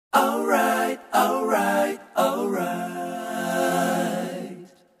Okay.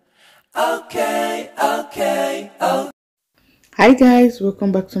 Hi guys,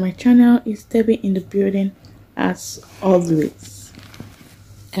 welcome back to my channel. It's Debbie in the building as always.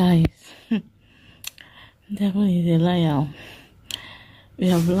 Guys, devil is a liar. We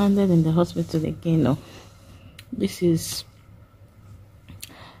have landed in the hospital again now. This is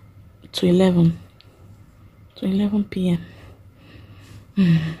to 11 p.m.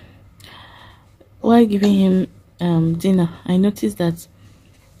 While giving him dinner, I noticed that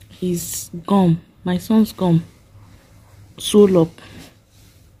his gum, my son's gum, swole up,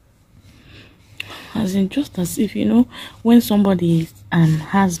 as in just as if, you know, when somebody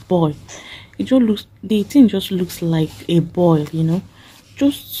has boil, it just looks, the thing just looks like a boil, you know,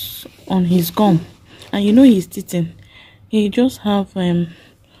 just on his gum. And you know he's teething. He just have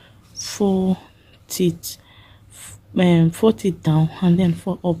 4 teeth, 4 teeth down and then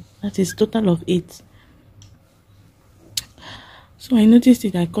 4 up. That is total of 8. So I noticed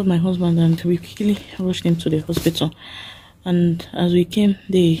it. I called my husband and we quickly rushed him to the hospital. And as we came,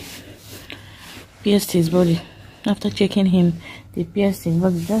 they pierced his body. After checking him, they pierced his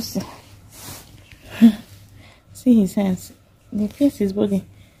body. Just see his hands. They pierced his body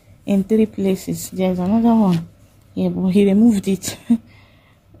in 3 places. There's another one. Yeah, but he removed it.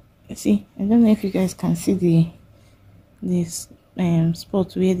 See, I don't know if you guys can see this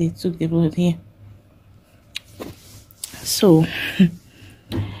spot where they took the blood here. So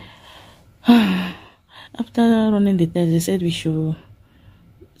after running the test, they said we should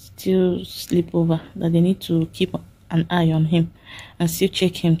still sleep over, that they need to keep an eye on him and still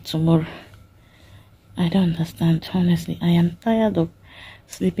check him tomorrow. I don't understand, honestly. I am tired of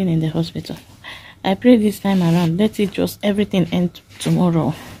sleeping in the hospital. I pray this time around, let it just everything end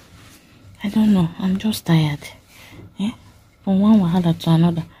tomorrow. I don't know, I'm just tired. From one wahala to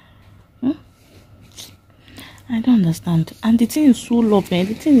another. I don't understand. And the thing is so low, the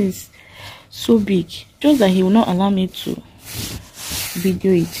thing is so big. Just that he will not allow me to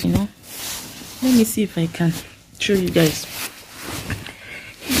video it, you know. Let me see if I can show you guys.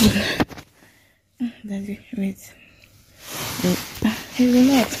 Daddy, wait. He will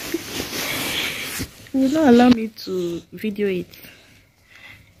not. He will not allow me to video it.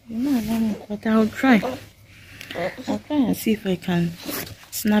 He will not allow me, but I'll try. I'll try and see if I can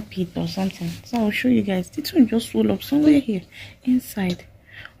snap it or something. So I'll show you guys. This one just swelled up somewhere here inside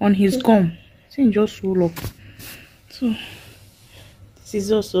on his gum. This one just swelled up. So this is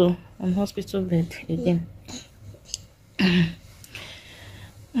also on hospital bed again.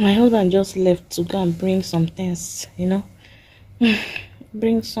 My husband just left to go and bring some things, you know,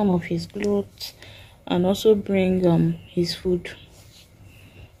 bring some of his clothes and also bring his food.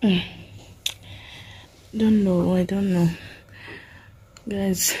 I don't know.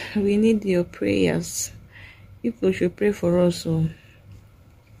 Guys, we need your prayers. People should pray for us. So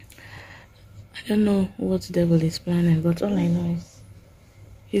I don't know what the devil is planning, but all I know is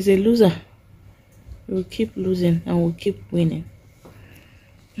he's a loser. We'll keep losing and we'll keep winning.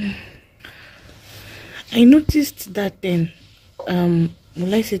 I noticed that then,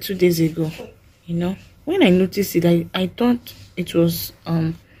 will I say 2 days ago, you know, when I noticed it, I thought it was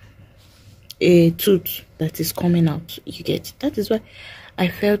a tooth that is coming out. You get it? That is why I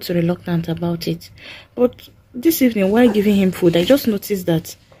felt reluctant about it. But this evening, while giving him food, I just noticed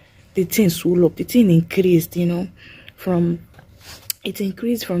that the thing swelled up. The thing increased, you know, it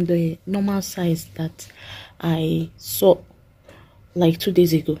increased from the normal size that I saw like 2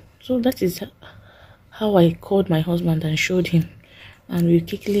 days ago. So that is how I called my husband and showed him, and we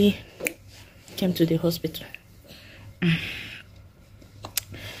quickly came to the hospital.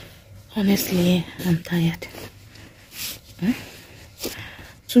 Honestly, I'm tired.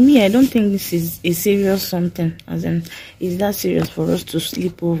 To me, I don't think this is a serious something, as in is that serious for us to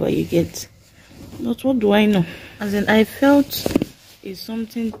sleep over, you get. But what do I know? As in, I felt it's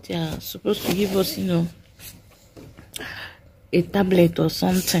something they are supposed to give us, you know, a tablet or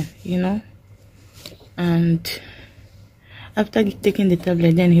something, you know, and after taking the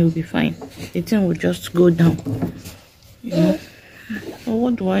tablet, then he will be fine. The thing will just go down, you know. But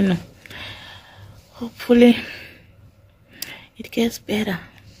what do I know? Hopefully it gets better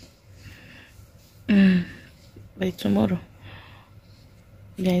by tomorrow.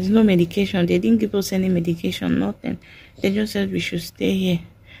 There is no medication. They didn't give us any medication, nothing. They just said we should stay here.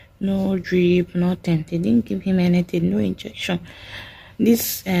 No drip, nothing. They didn't give him anything, no injection.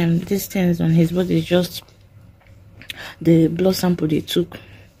 This things on his body is just the blood sample they took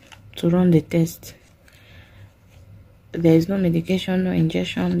to run the test. There is no medication, no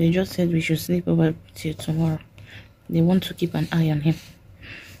injection. They just said we should sleep over till tomorrow. They want to keep an eye on him.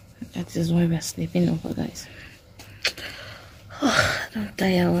 That is why we're sleeping over, guys. Oh, don't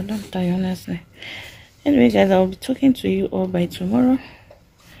tire, honestly. Anyway, guys, I'll be talking to you all by tomorrow.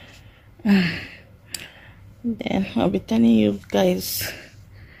 Then I'll be telling you guys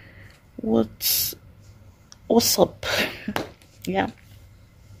what's up. Yeah.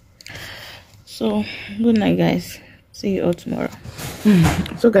 So good night, guys. See you all tomorrow.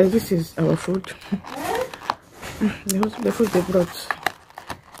 So guys, this is our food. The food they brought.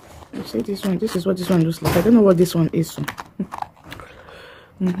 You see this one, this is what this one looks like. I don't know what this one is.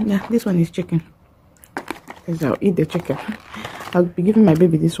 Yeah, this one is chicken. Guys, I'll eat the chicken. I'll be giving my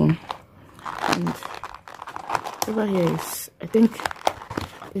baby this one. And over here is, I think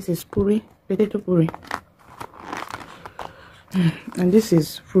this is puri, potato puri. And this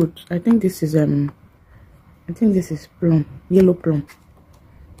is fruit. I think this is plum, yellow plum.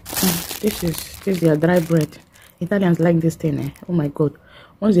 This is their dry bread. Italians like this thing, eh? Oh my god.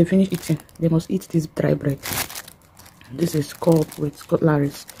 Once they finish eating, they must eat this dry bread. This is cup with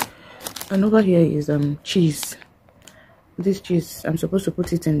cutleries. And over here is cheese. This cheese, I'm supposed to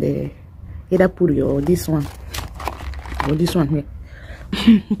put it in the either puri or this one here.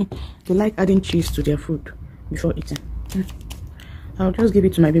 They like adding cheese to their food before eating. I'll just give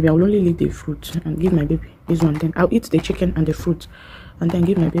it to my baby. I will only leave the fruit and give my baby this one. Then I'll eat the chicken and the fruit and then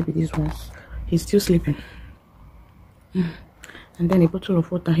give my baby these ones. He's still sleeping. And then a bottle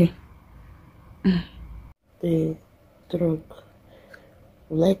of water here. The drug.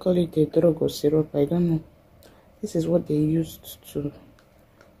 Will I call it the drug or syrup? I don't know. This is what they used to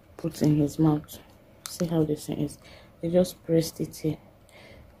put in his mouth. See how this thing is. They just pressed it here.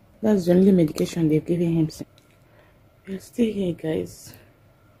 That's the only medication they've given him. We're still here, guys.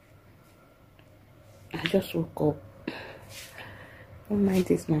 I just woke up. Don't mind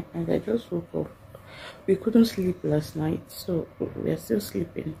this, my eyes. I just woke up. We couldn't sleep last night, so we are still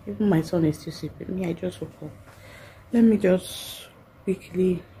sleeping. Even my son is still sleeping. Me, I just woke up. Let me just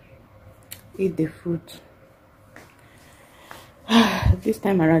quickly eat the fruit. This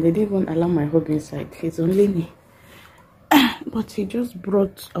time around, they didn't even allow my husband inside. It's only me. But he just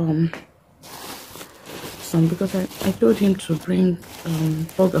brought some, because I told him to bring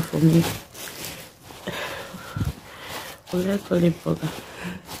burger for me. What do I call it? Burger.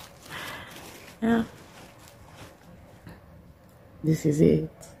 Yeah. This is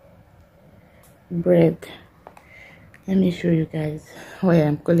it. Bread. Let me show you guys why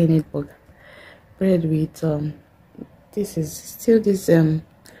I'm calling it burger. Bread with this is still this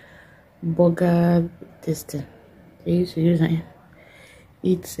burger this thing. They used to use it.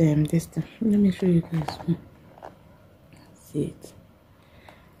 It's this thing. Let me show you guys. See it.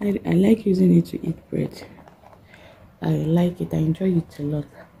 I like using it to eat bread. I like it. I enjoy it a lot.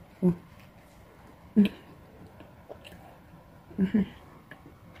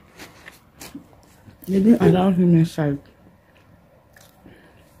 They didn't allow him inside.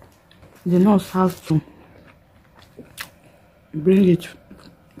 The nurse has to bring it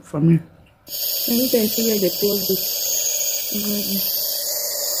for me. And you can see where they close it.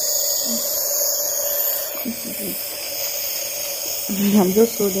 I'm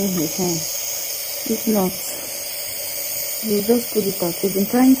just holding his hand. If not, they just pull it out. They've been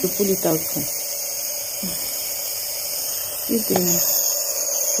trying to pull it out. See there's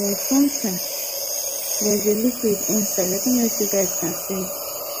something. There's a liquid inside. I don't know if you guys can see.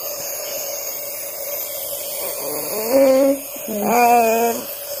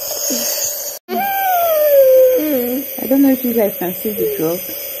 I don't know if you guys can see the drop.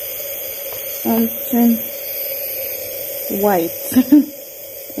 Something white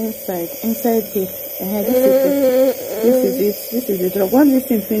inside here. This is it. This is the drop. Once this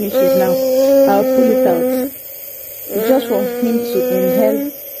thing finishes now, I'll pull it out. It's just for him to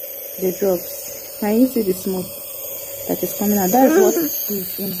inhale the drops. Can you see the smoke that is coming out? That's what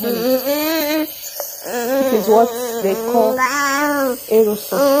he's inhaling. This is what they call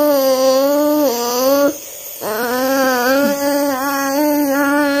aerosol.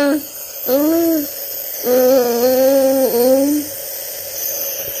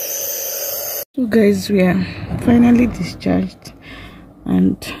 So guys, we are finally discharged,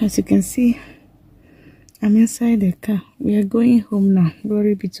 and as you can see, I'm inside the car. We are going home now.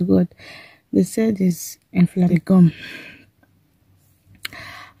 Glory be to God. They said it's inflammatory gum,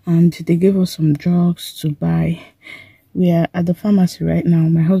 and they gave us some drugs to buy. We are at the pharmacy right now.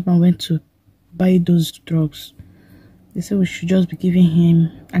 My husband went to buy those drugs. They said we should just be giving him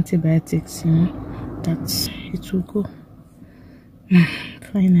antibiotics, you know, that it will go.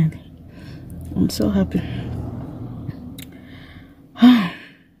 Finally, I'm so happy.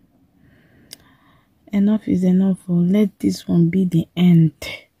 Enough is enough. Let this one be the end.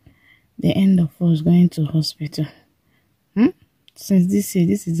 the end of us going to hospital. Since this year,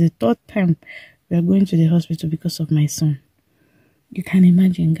 this is the third time we are going to the hospital because of my son. You can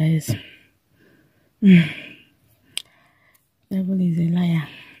imagine, guys. Devil is a liar.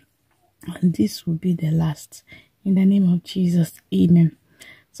 And this will be the last. In the name of Jesus, amen.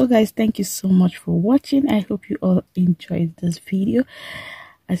 So guys, thank you so much for watching. I hope you all enjoyed this video.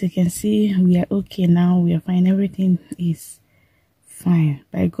 As you can see, we are okay now. We are fine. Everything is fine.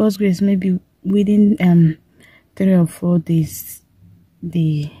 By God's grace, maybe within 3 or 4 days,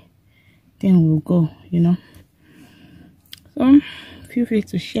 the thing will go, you know. So feel free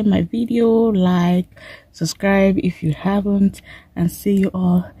to share my video, like, subscribe if you haven't, and see you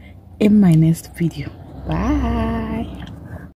all in my next video. Bye.